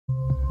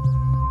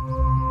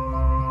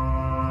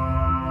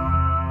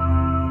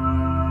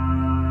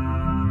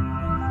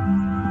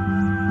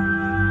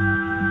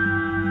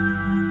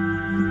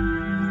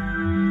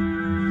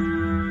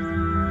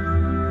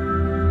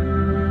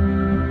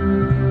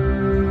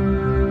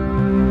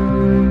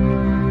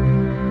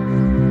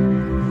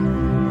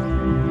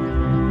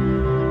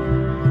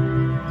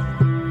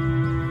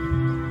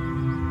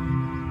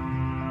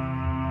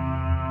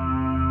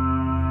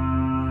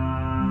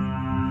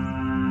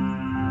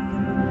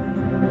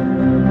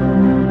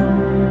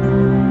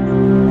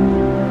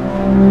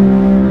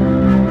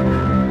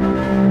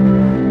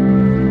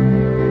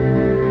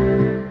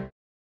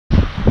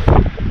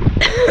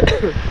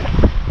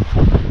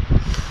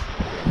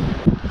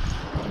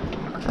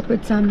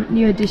some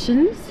new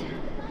additions.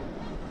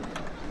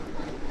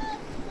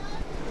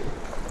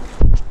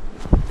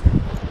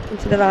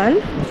 Into the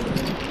van.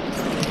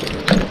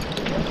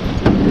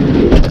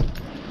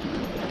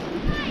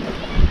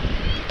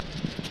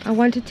 I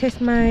want to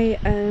test my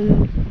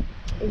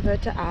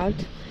inverter out.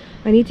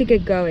 I need to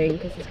get going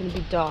because it's going to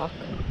be dark.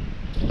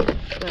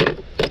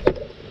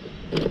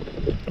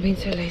 I've been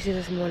so lazy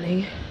this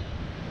morning.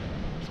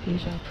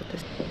 I'll put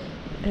this.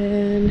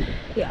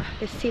 Yeah,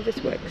 let's see if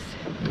this works.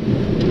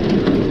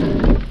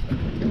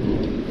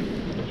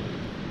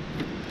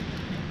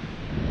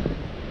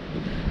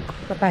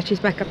 My battery's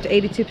back up to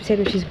 82%,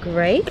 which is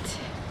great.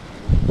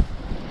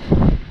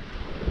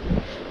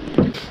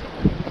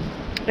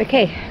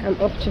 Okay, I'm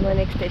off to my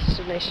next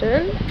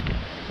destination.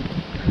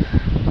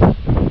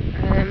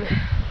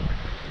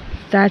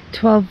 That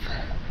 12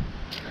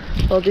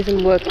 volt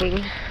isn't working,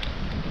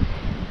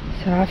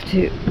 so I have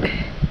to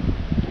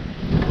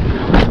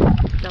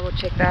double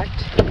check that.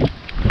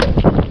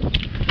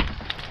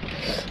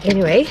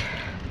 Anyway,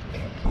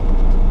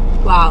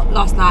 wow,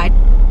 last night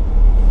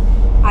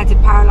I had to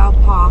parallel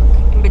park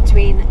in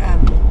between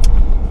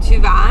two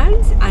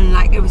vans, and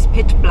like it was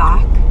pitch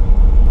black.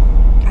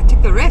 I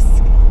took the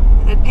risk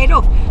and it paid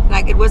off.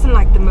 Like it wasn't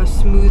like the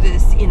most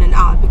smoothest in and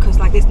out because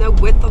like there's no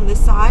width on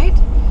this side,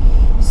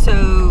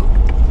 so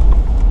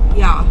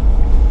yeah.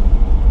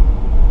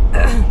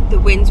 The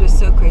winds were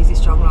so crazy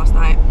strong last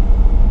night.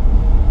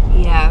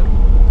 Yeah,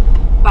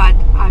 but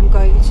I'm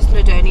going to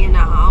Snowdonia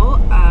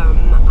now.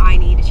 I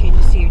need a change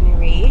of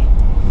scenery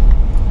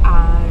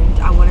and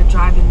I want to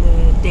drive in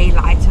the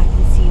daylight so I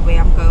can see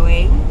where I'm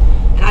going,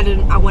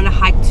 and I want to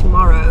hike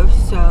tomorrow,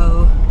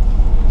 so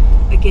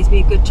it gives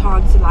me a good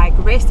chance to like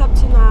rest up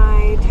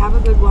tonight, have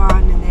a good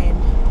one, and then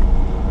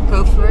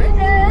go for it.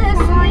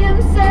 I am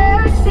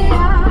thirsty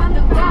on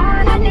the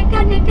ground.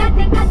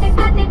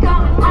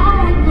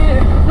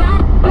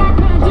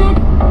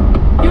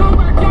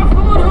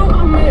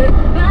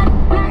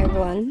 Hi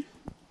everyone,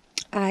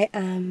 I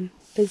am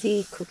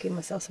busy cooking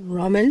myself some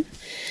ramen.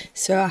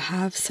 So I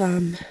have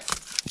some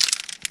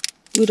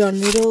udon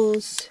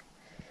noodles,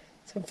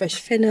 some fresh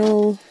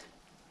fennel,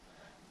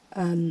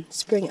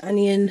 spring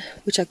onion,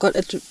 which I got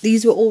at,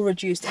 these were all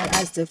reduced at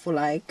Asda for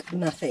like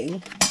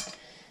nothing.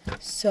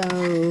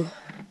 So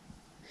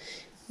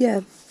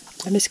yeah,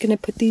 I'm just gonna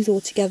put these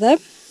all together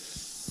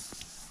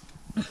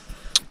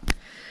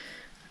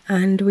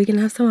and we can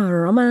have some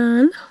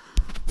ramen.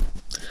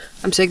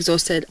 I'm so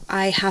exhausted.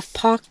 I have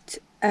parked,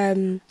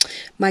 my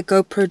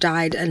GoPro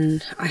died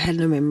and I had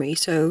no memory,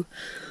 so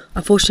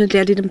unfortunately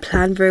I didn't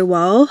plan very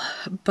well,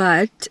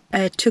 but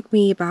it took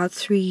me about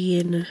three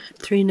and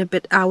a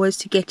bit hours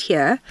to get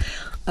here.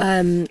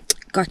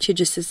 Got here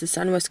just as the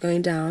sun was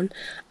going down.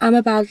 I'm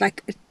about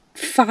like a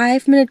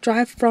 5-minute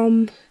drive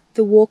from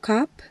the walk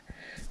up,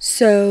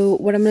 so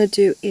what I'm gonna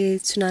do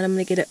is tonight I'm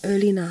gonna get an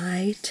early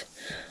night.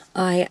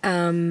 I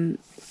am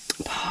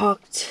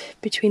parked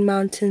between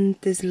mountains.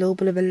 There's a little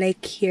bit of a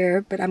lake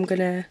here, but I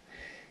didn't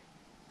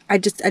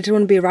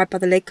want to be right by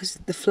the lake because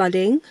of the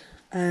flooding.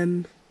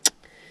 It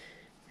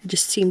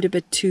just seemed a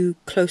bit too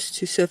close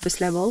to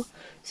surface level,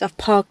 so I've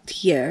parked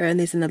here, and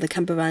there's another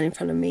camper van in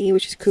front of me,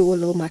 which is cool, a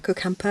little micro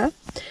camper.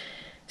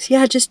 So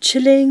yeah, just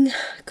chilling,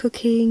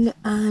 cooking,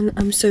 and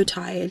I'm so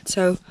tired,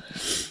 so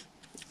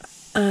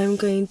I'm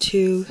going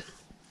to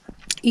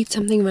eat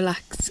something,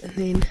 relax, and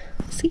then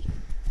we'll see.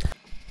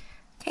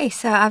 Okay,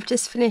 so I've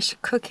just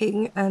finished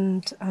cooking,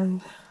 and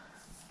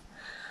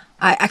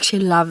I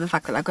actually love the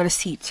fact that I've got a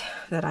seat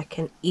that I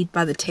can eat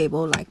by the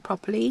table like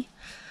properly,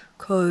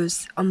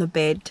 because on the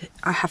bed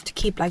I have to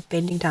keep like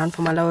bending down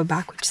for my lower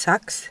back, which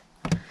sucks.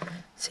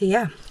 So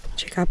yeah,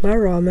 check out my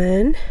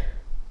ramen.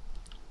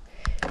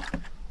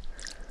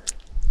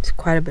 It's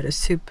quite a bit of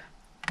soup,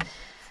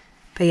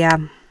 but yeah,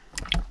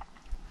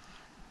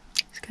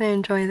 just gonna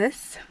enjoy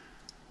this.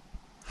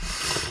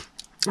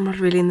 I'm not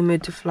really in the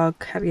mood to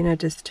vlog, have you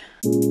noticed?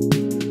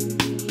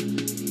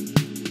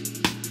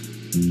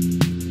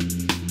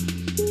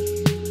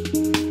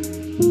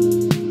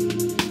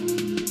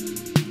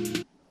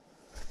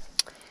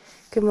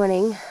 Good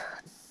morning.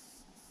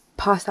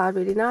 Passed out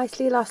really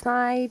nicely last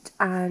night,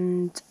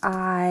 and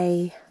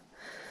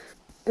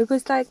it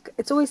was like,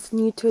 it's always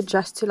new to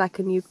adjust to like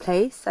a new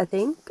place, I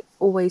think,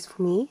 always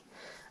for me.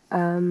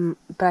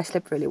 But I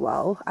slept really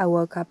well. I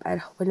woke up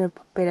went to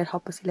bed at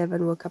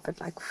 11:30, woke up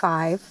at like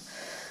 5,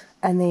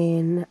 and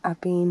then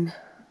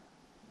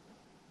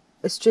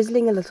it's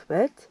drizzling a little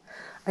bit.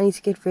 I need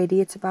to get ready.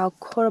 It's about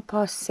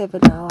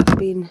 7:15 now. I've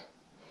been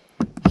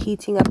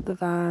heating up the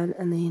van,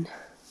 and then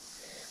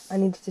I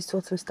needed to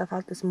sort some stuff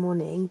out this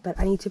morning, but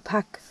I need to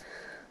pack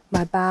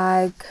my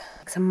bag,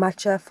 some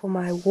matcha for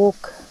my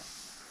walk,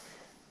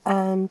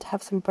 and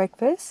have some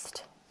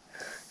breakfast.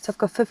 So I've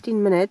got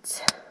 15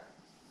 minutes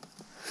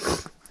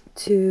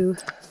to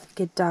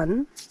get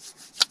done.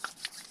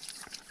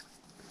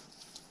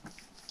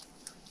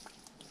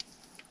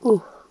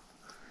 Ooh,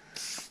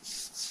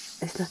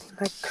 it's nothing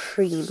like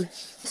cream.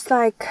 It's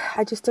like,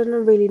 I just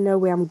don't really know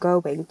where I'm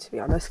going, to be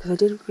honest, because I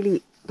didn't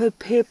really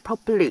prepare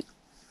properly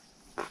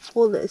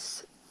for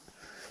this.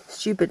 It's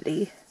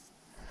stupidly.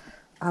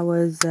 I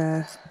was,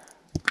 I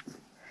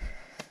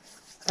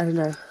don't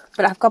know.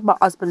 But I've got my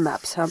husband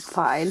maps, so I'm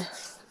fine.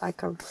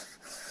 Like,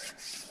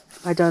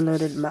 I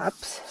downloaded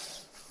maps.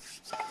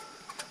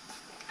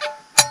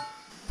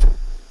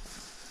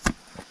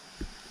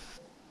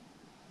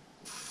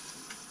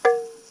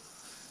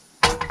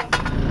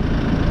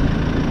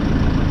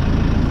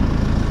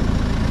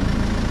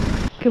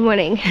 Good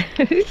morning.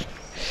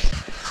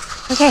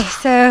 Okay,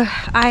 so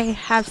I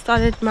have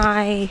started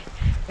my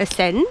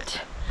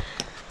ascent.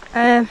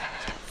 It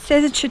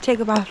says it should take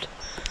about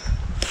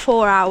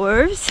 4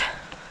 hours.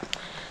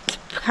 It's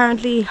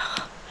currently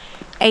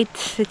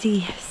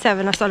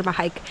 8:37. I started my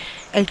hike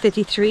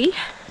 8:33,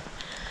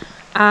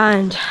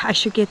 and I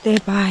should get there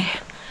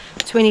by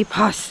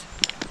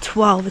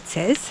 12:20. It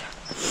says.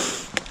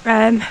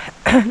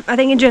 I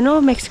think in general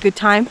it makes a good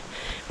time,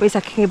 whereas I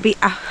can be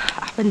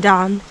up and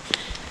down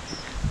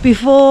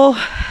before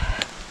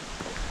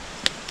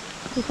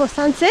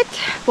sunset,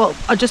 well,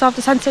 or just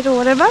after sunset or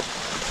whatever.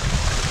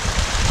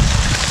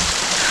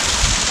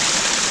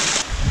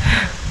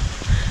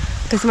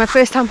 This is my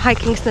first time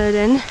hiking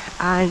Snowdon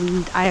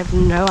and I have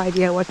no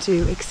idea what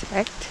to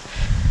expect,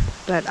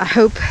 but I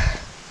hope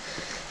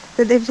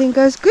that everything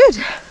goes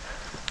good.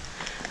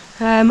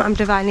 I'm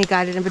divinely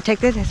guided and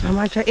protected, as my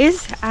mantra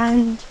is,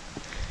 and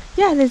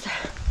yeah,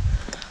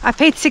 I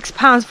paid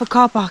 £6 for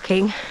car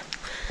parking,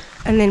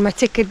 and then my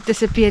ticket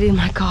disappeared in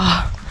my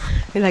car,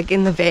 like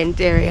in the vent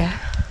area,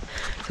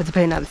 so I had to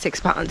pay another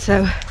 £6.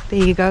 So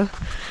there you go,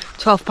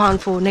 £12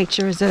 for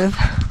nature reserve.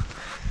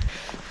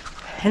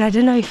 And I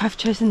don't know if I've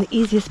chosen the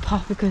easiest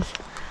path because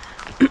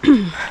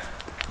yeah,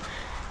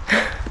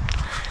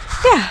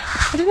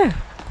 I don't know,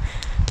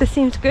 this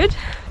seems good.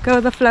 Go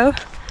with the flow.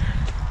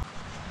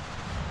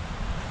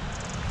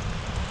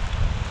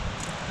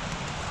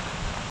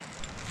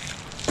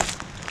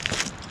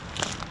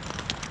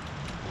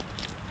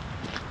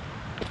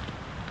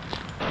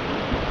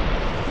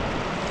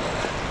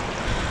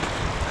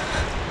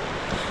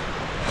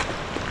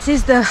 This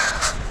is the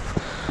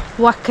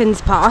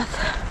Watkins path.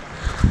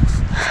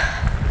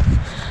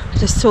 I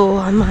just saw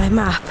on my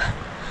map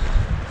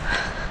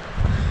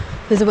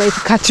there's a way to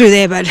cut through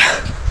there, but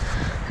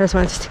I just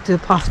wanted to stick to the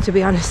path, to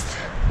be honest.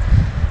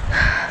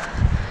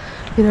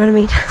 You know what I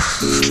mean?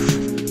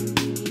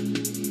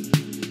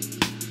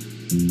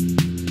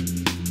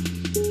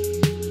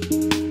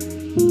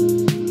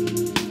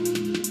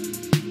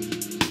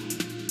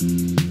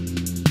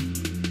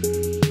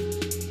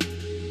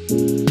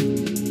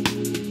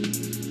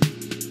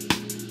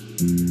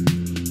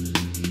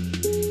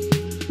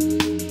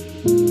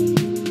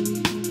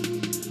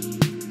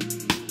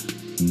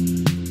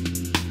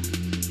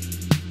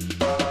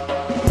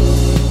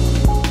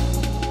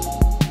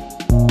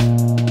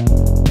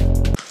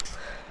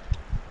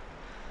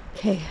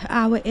 Okay,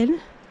 hour in,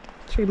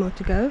 3 more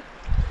to go.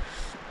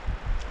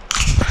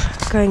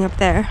 Going up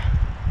there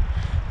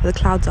where the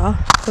clouds are.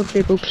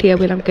 Hopefully it will clear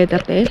when I'm good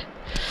up there.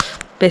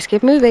 Best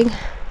keep moving.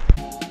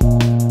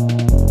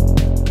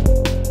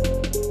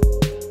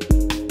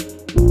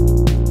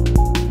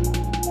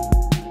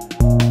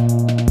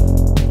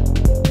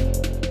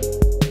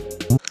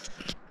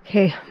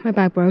 Okay, my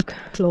back broke.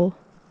 Lol.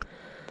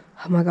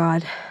 Oh my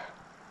god.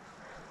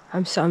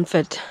 I'm so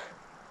unfit.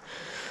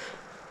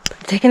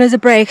 Taking as a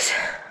breaks.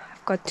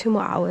 I've got 2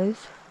 more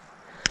hours.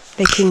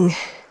 Baking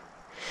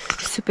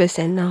super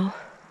zen now.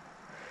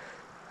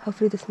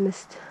 Hopefully this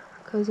mist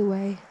goes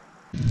away.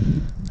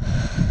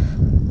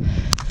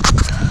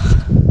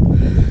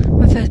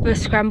 My first bit of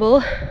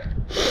scramble.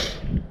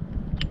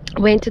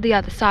 Went to the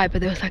other side,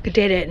 but there was like a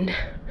dead end.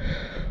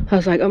 I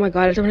was like, oh my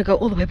god, I don't want to go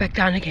all the way back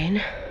down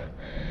again.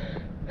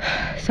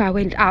 So I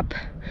went up,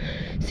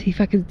 see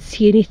if I could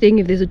see anything,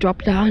 if there's a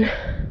drop down.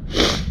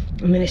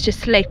 I mean, it's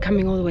just slate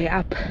coming all the way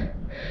up.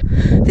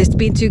 There's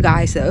been 2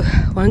 guys though.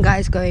 One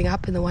guy's going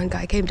up and the one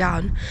guy came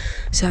down,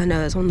 so I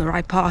know it's on the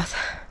right path.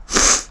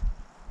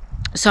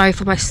 Sorry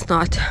for my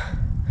snot,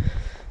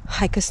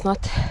 hiker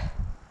snot.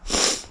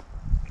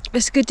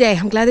 It's a good day.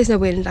 I'm glad there's no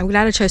wind. I'm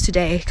glad I chose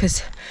today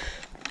because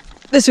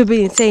this would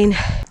be insane.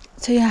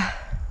 So yeah.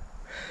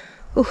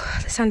 Oh,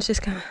 the sun's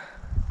just coming.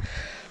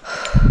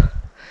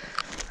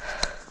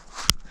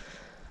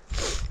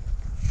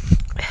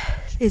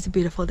 It's a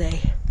beautiful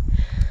day.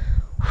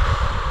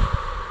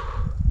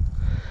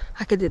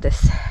 I could do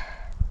this.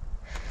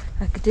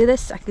 I could do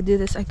this. I could do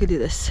this. I could do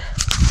this.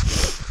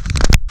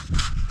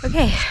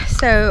 Okay,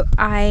 so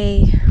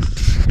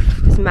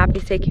this map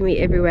is taking me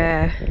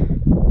everywhere,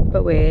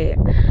 but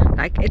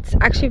it's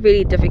actually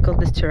really difficult,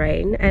 this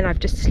terrain, and I've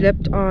just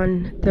slipped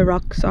on the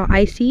rocks are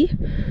icy,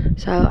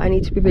 so I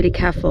need to be really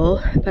careful.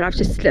 But I've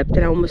just slipped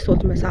and I almost thought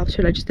to myself,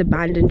 should I just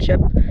abandon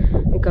ship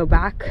and go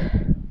back?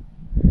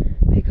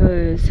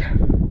 Because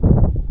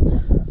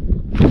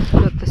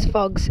look, this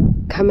fog's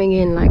coming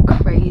in like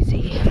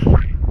crazy.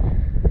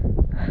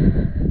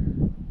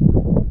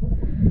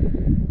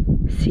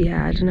 So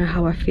yeah, I don't know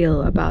how I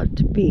feel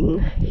about being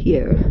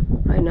here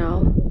right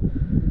now.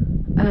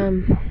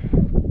 I'm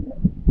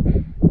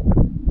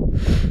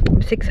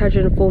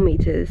 604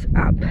 meters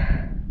up.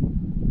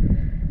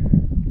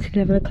 It's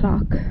 11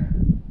 o'clock.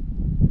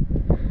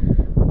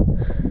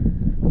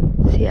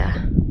 So yeah,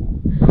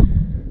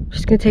 I'm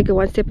just gonna take it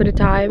one step at a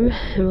time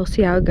and we'll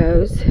see how it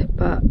goes.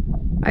 But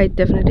I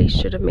definitely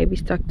should have maybe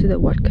stuck to the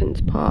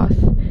Watkins path.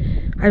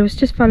 I was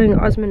just following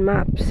Osmond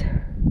Maps,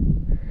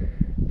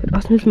 but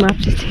Osmond's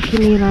Maps is taking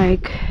me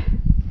like,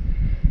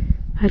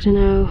 I don't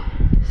know,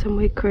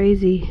 somewhere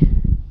crazy.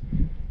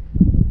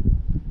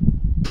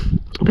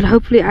 But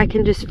hopefully I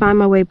can just find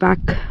my way back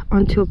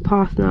onto a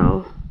path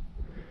now.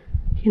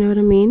 You know what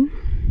I mean?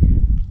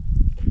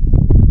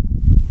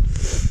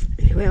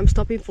 Anyway, I'm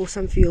stopping for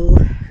some fuel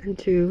and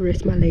to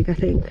rest my leg, I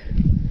think.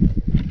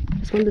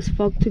 Just want this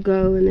fog to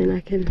go and then I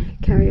can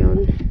carry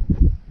on.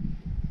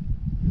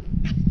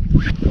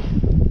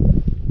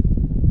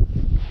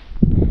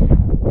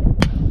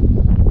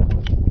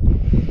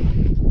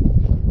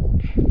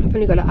 I've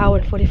only got an hour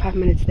and 45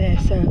 minutes there,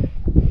 so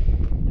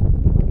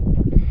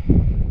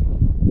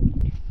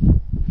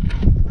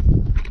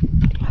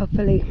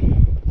hopefully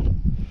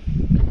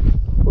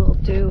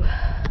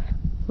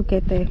we'll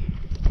get there.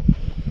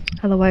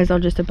 Otherwise I'll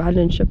just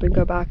abandon ship and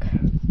go back.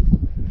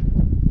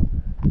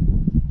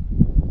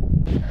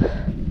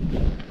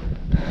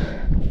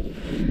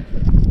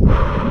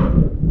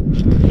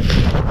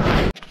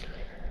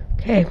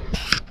 Okay,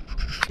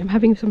 I'm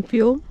having some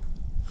fuel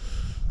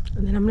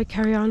and then I'm gonna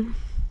carry on.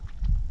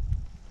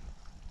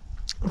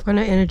 I've got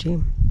no energy.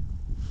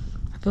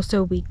 I feel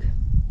so weak.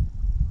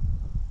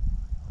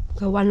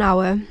 So 1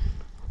 hour,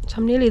 so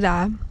I'm nearly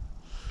there.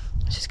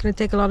 It's just gonna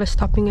take a lot of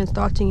stopping and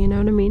starting, you know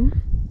what I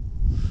mean?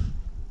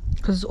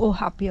 Because it's all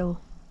uphill.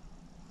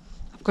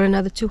 I've got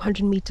another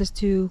 200 meters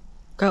to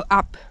go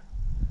up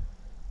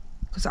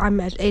because I'm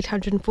at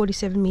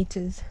 847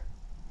 meters.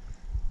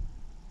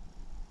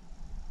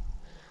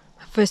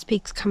 My first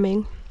peak's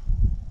coming,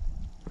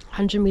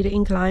 100-meter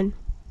incline,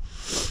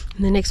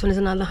 and the next one is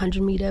another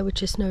 100-meter,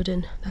 which is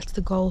Snowdon. That's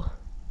the goal.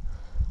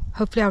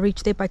 Hopefully I'll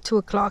reach there by 2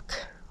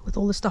 o'clock with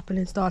all the stopping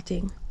and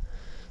starting,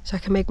 so I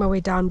can make my way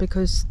down,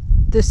 because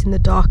this in the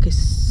dark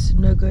is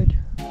no good.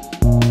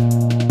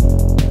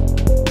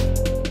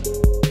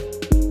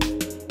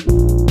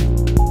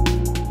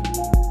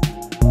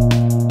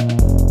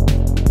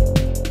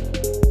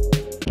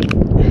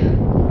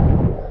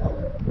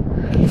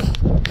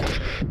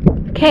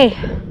 Okay,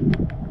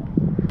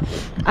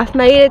 I've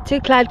made it to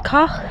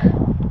Gladkoch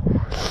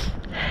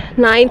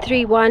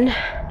 931,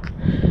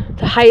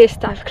 the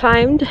highest I've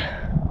climbed,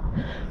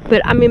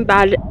 but I'm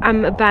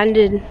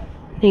abandoning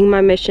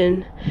my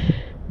mission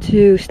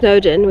to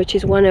Snowdon, which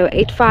is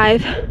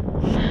 1085,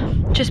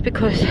 just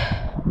because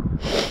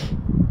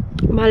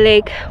my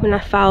leg, when I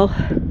fell,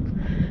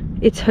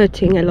 it's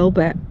hurting a little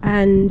bit,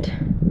 and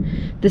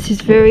this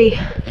is very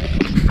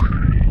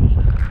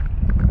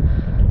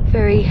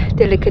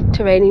delicate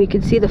terrain and you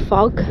can see the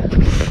fog.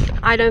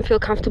 I don't feel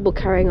comfortable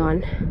carrying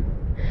on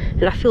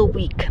and I feel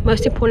weak.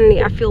 Most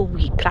importantly, I feel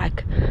weak.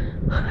 Like,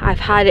 I've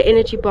had an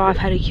energy bar, I've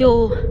had a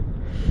Huel,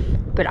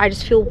 but I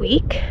just feel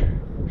weak,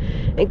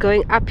 and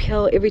going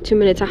uphill every 2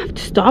 minutes I have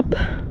to stop.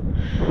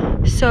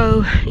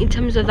 So in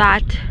terms of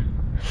that,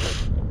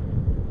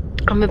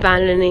 I'm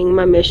abandoning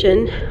my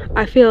mission.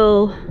 I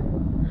feel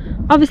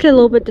obviously a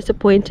little bit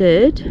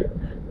disappointed,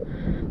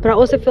 but I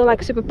also feel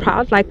like super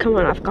proud. Like, come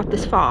on, I've got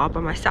this far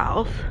by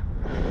myself.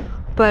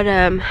 But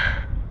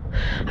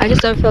I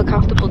just don't feel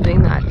comfortable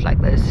doing that like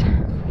this.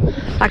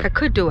 Like, I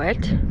could do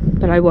it,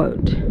 but I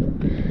won't.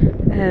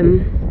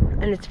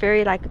 And it's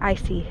very like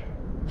icy.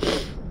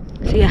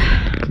 So yeah,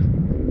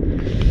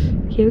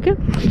 here we go.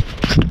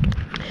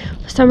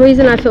 For some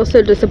reason I feel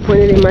so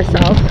disappointed in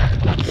myself,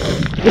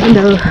 even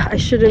though I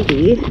shouldn't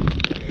be.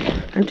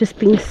 I'm just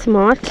being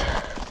smart.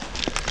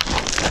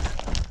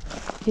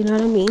 You know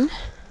what I mean?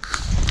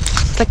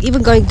 Like,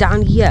 even going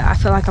down here, I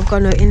feel like I've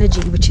got no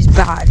energy, which is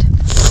bad,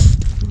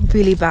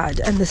 really bad,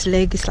 and this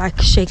leg is like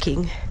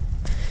shaking.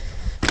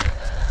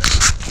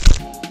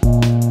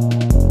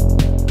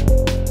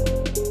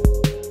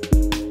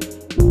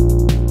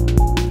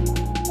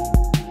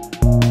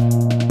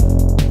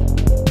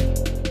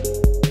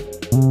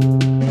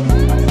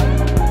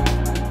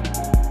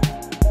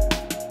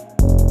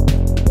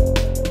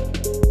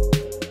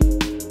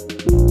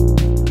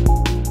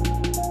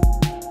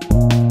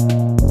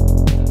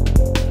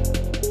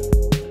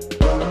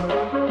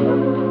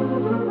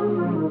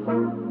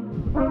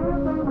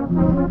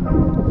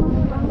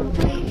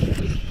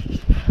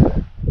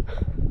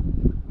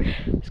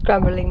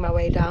 Scrambling my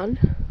way down,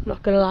 I'm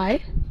not gonna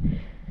lie.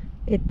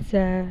 It's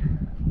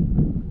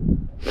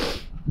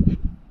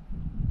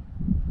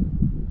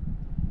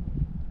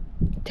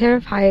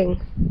terrifying,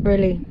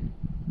 really,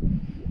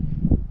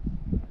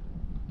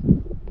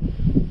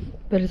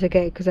 but it's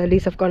okay because at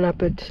least I've gone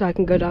up it, so I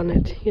can go down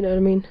it, you know what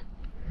I mean?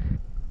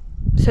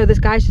 So this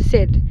guy just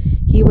said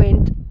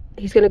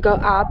he's gonna go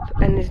up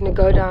and he's gonna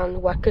go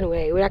down Watkins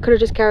way, when I could have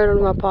just carried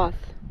on my path.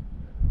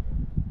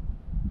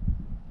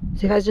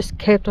 So if I just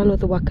kept on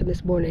with the Watkins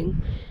this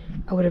morning,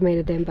 I would have made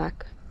it then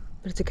back.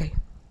 But it's okay.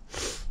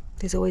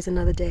 There's always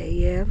another day,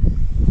 yeah?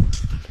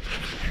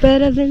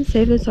 Better than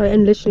safe than sorry.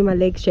 And literally my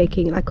leg's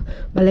shaking. Like,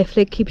 my left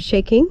leg keeps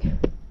shaking.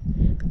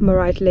 my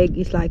right leg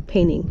is like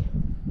paining,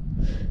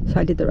 so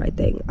I did the right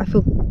thing. I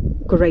feel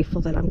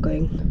grateful that I'm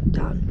going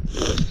down,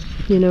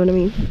 you know what I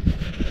mean?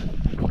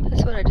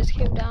 That's what I just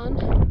came down.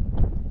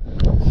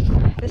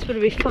 This would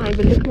be fine,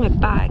 but look at my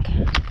bag.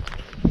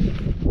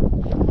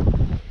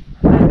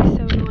 Bag is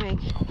so annoying.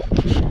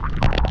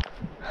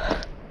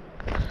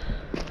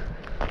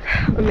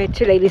 I met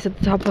two ladies at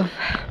the top of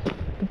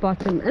the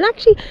bottom, and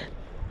actually,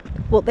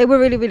 well, they were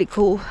really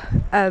cool.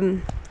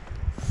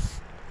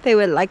 They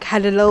were like,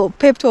 had a little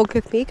pep talk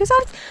with me, because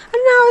I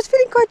don't know, I was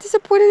feeling quite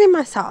disappointed in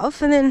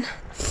myself, and then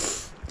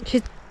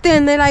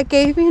they like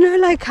gave me, you know,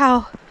 like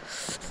how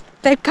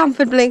that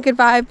comfort blanket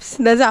vibes.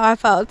 That's how I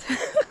felt.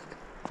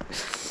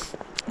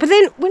 But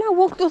then when I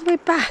walked all the way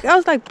back, I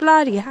was like,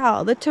 bloody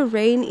hell, the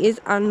terrain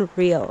is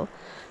unreal.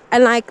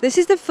 And like, this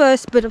is the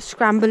first bit of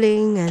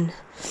scrambling, and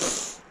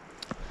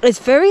it's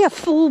very a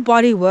full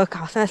body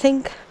workout. And I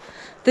think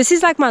this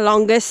is like my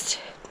longest,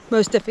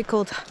 most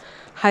difficult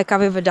hike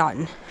I've ever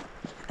done,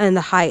 and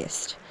the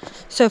highest.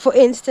 So for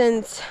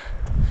instance,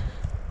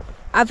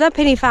 I've done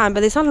Penny Fan, but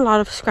there's not a lot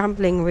of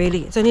scrambling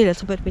really. It's only a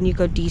little bit when you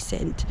go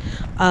descent,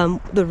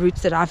 the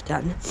routes that I've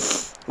done.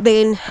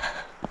 Then,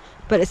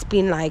 but it's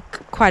been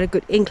like quite a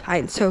good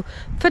incline. So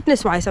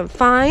fitness wise, I'm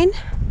fine.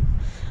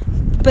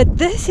 But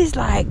this is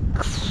like,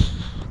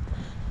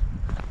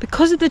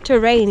 because of the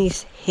terrain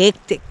is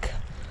hectic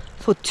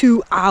for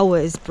 2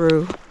 hours,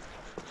 bro.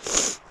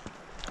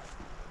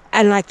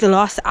 And like the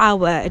last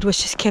hour, it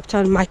was just kept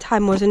on. My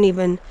time wasn't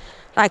even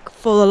like,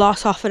 for the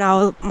last half an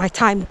hour, my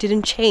time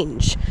didn't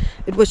change.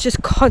 It was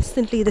just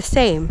constantly the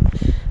same.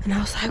 And I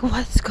was like,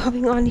 what's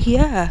going on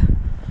here?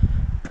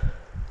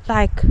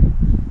 Like,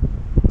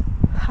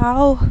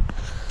 how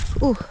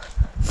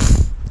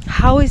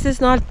is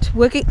this not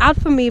working out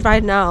for me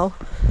right now?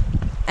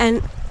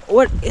 And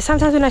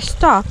sometimes when I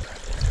stop,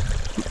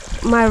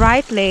 my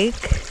right leg,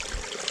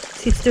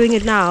 see, it's doing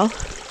it now. I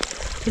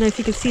don't know if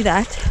you can see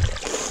that.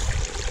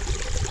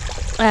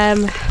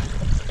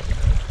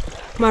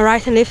 My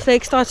right and left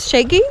leg starts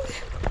shaking.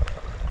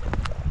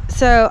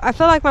 So I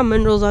feel like my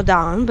minerals are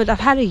down, but I've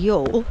had a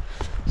yawl,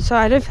 so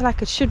I don't feel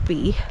like it should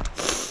be.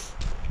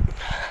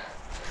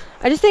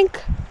 I just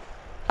think,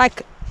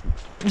 like,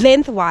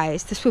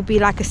 lengthwise, this will be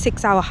like a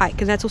 6-hour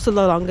hike, and that's also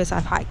the longest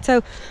I've hiked.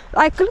 So,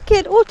 like, look,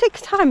 it all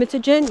takes time. It's a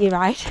journey,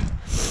 right?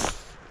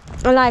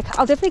 And like,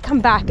 I'll definitely come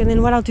back, and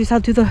then what I'll do is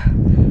I'll do the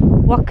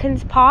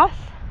Watkins path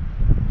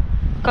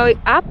going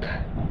up,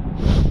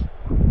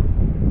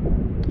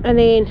 and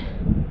then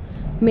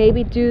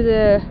maybe do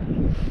the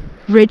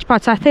ridge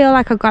part. So I feel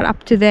like I got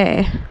up to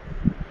there,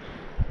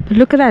 but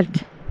look at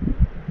that,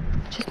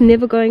 just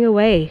never going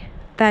away,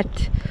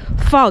 that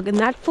fog. And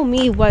that for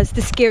me was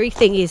the scary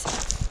thing, is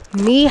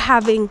me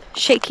having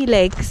shaky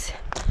legs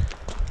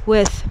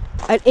with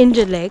an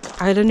injured leg.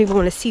 I don't even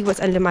want to see what's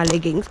under my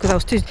leggings,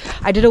 because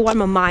I didn't want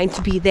my mind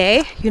to be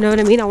there, you know what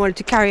I mean? I wanted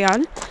to carry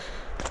on.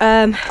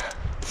 And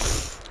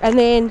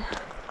then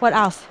what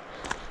else?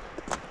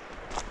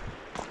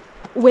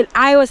 When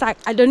I was like,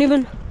 I don't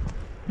even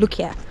look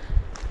here,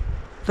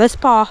 this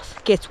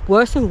path gets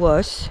worse and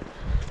worse,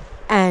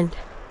 and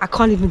I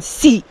can't even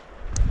see,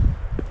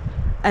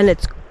 and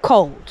it's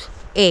cold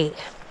air,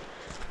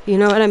 you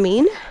know what I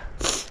mean?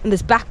 And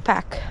this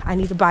backpack, I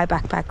need to buy a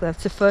backpack.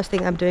 That's the first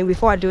thing I'm doing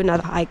before I do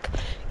another hike,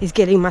 is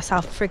getting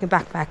myself a freaking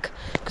backpack,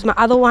 because my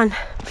other one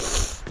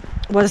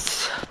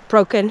was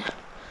broken,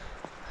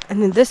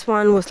 and then this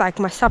one was like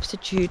my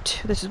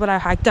substitute. This is what I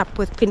hiked up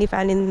with Penny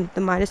Fan in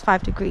the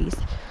 -5 degrees.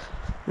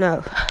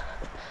 No,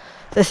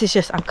 this is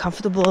just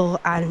uncomfortable,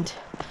 and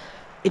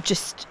it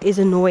just is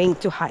annoying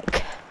to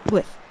hike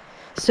with.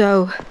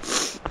 So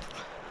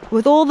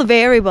with all the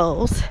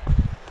variables,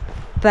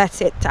 that's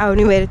it. I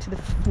only made it to the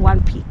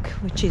one peak,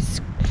 which is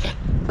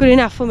good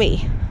enough for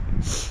me.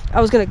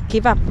 I was gonna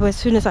give up as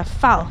soon as I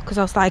fell, because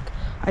I was like,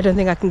 I don't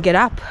think I can get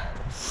up.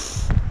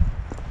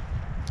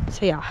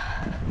 So yeah,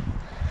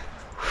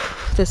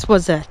 this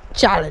was a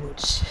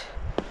challenge.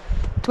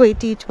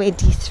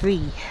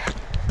 2023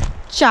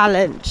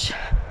 challenge.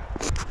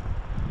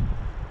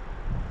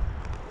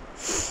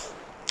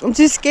 I'm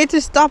too scared to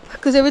stop,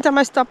 because every time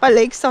I stop, my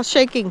legs start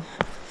shaking.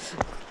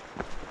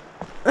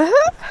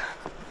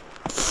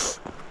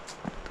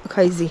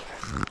 Crazy.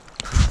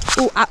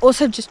 Oh, I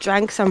also just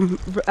drank some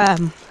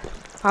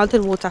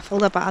fountain water. I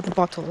filled up my other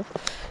bottle.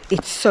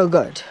 It's so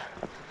good.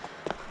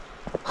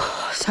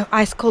 So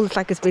ice cold. It's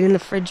like it's been in the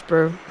fridge,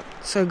 bro.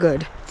 So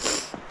good.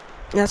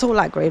 And that's all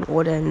like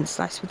rainwater, and it's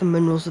nice with the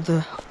minerals of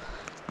the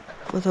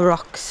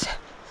rocks.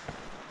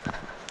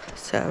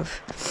 So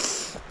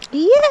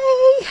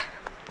yay!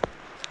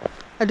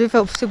 I do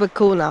feel super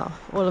cool now.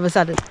 All of a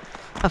sudden,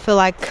 I feel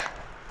like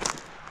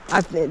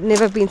I've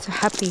never been so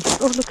happy.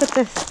 Oh, look at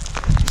this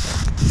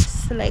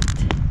slate.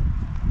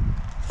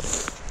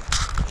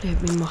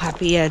 I've been more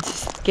happy, yeah,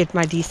 just get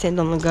my descent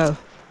on the go,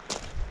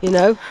 you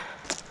know.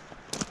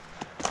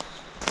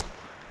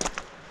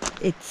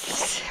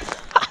 It's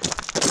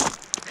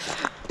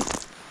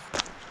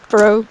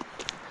bro,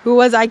 who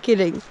was I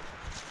kidding?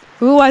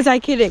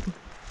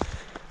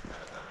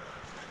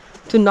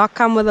 To not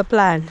come with a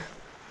plan.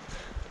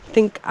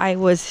 think I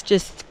was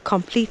just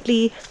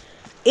completely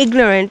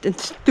ignorant and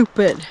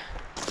stupid.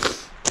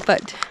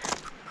 But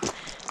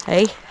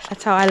hey,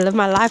 that's how I live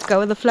my life, go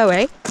with the flow,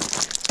 eh?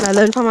 And I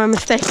learn from my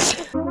mistakes.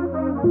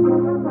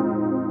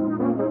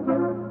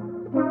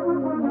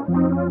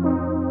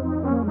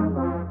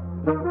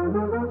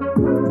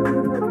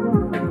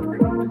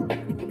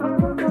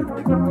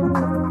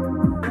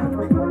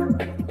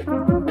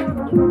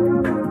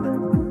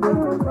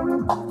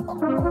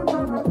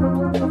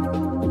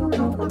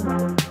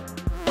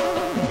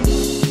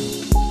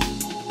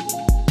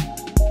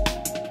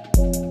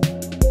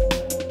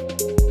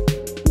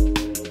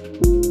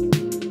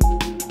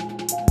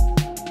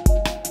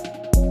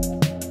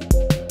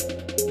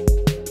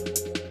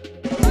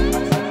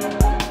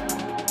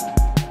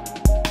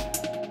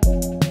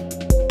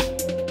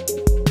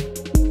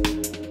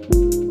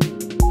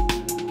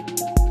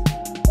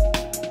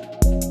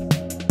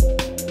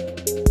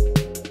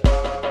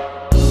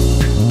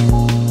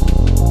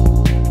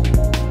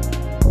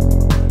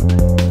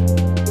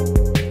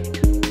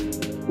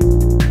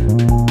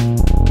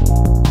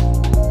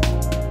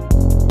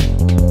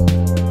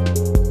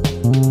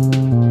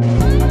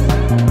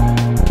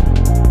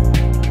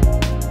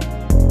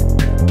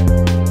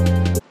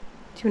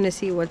 Do you want to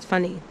see what's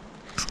funny?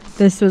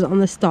 This was on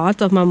the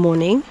start of my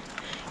morning.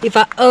 If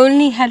I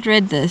only had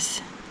read this,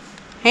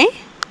 hey?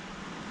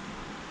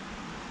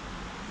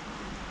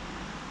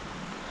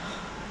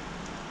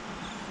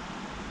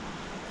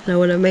 I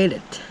would have made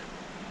it.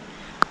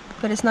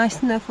 But it's nice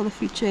to know for the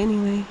future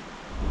anyway.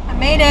 I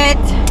made it!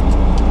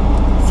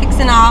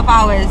 6.5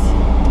 hours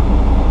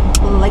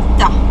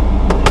later.